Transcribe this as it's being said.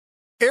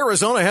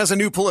Arizona has a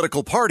new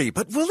political party,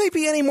 but will they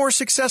be any more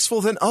successful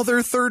than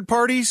other third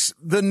parties?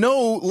 The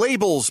No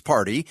Labels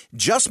Party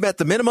just met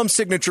the minimum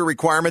signature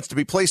requirements to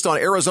be placed on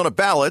Arizona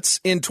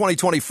ballots in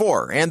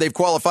 2024, and they've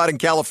qualified in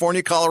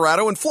California,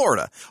 Colorado, and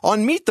Florida.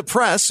 On Meet the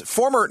Press,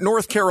 former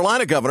North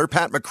Carolina Governor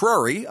Pat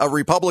McCrory, a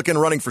Republican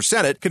running for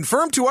Senate,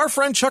 confirmed to our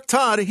friend Chuck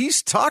Todd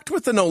he's talked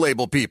with the No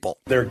Label people.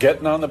 They're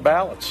getting on the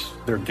ballots.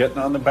 They're getting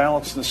on the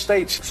ballots in the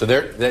states. So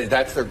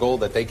that's their goal,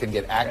 that they can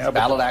get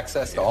ballot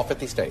access to all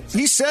 50 states.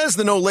 He says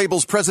the No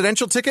Labels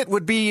presidential ticket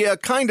would be a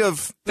kind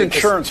of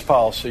insurance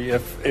policy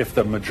if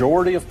the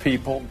majority of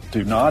people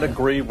do not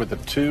agree with the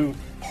two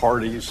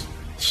parties'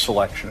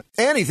 selection.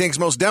 And he thinks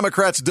most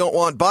Democrats don't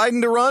want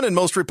Biden to run and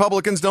most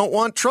Republicans don't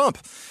want Trump.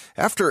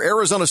 After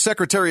Arizona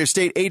Secretary of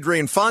State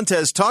Adrian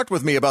Fontes talked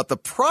with me about the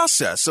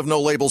process of No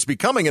Labels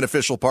becoming an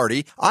official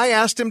party, I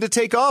asked him to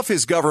take off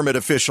his government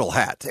official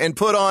hat and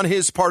put on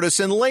his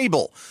partisan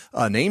label,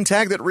 a name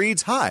tag that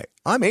reads, "Hi,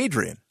 I'm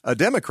Adrian, a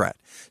Democrat."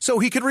 So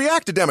he could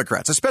react to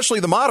Democrats, especially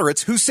the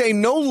moderates, who say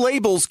No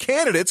Labels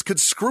candidates could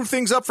screw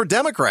things up for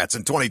Democrats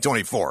in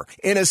 2024,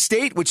 in a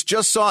state which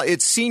just saw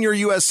its senior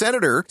U.S.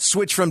 senator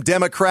switch from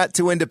Democrat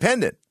to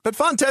independent. But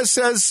Fontes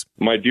says,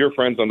 my dear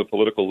friends on the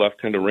political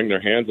left tend to wring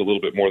their hands a little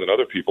bit more than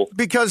other people.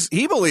 Because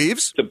he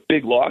believes the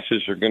big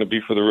losses are going to be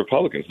for the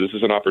Republicans. This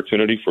is an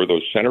opportunity for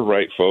those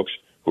center-right folks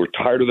who are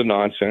tired of the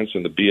nonsense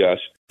and the BS.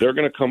 They're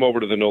going to come over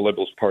to the No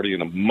Labels party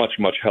in a much,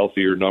 much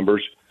healthier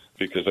numbers,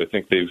 because I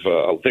think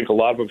a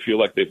lot of them feel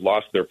like they've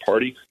lost their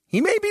party. He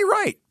may be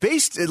right,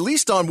 based at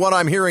least on what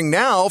I'm hearing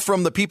now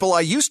from the people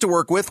I used to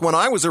work with when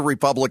I was a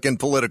Republican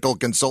political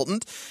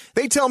consultant.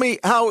 They tell me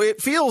how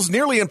it feels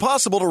nearly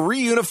impossible to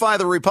reunify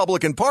the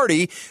Republican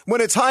Party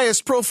when its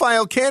highest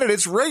profile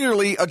candidates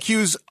regularly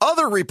accuse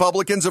other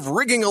Republicans of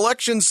rigging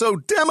elections so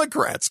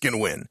Democrats can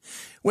win.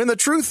 When the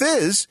truth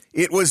is,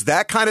 it was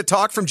that kind of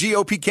talk from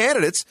GOP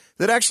candidates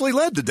that actually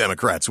led to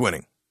Democrats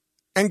winning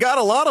and got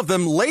a lot of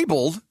them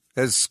labeled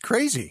as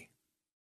crazy.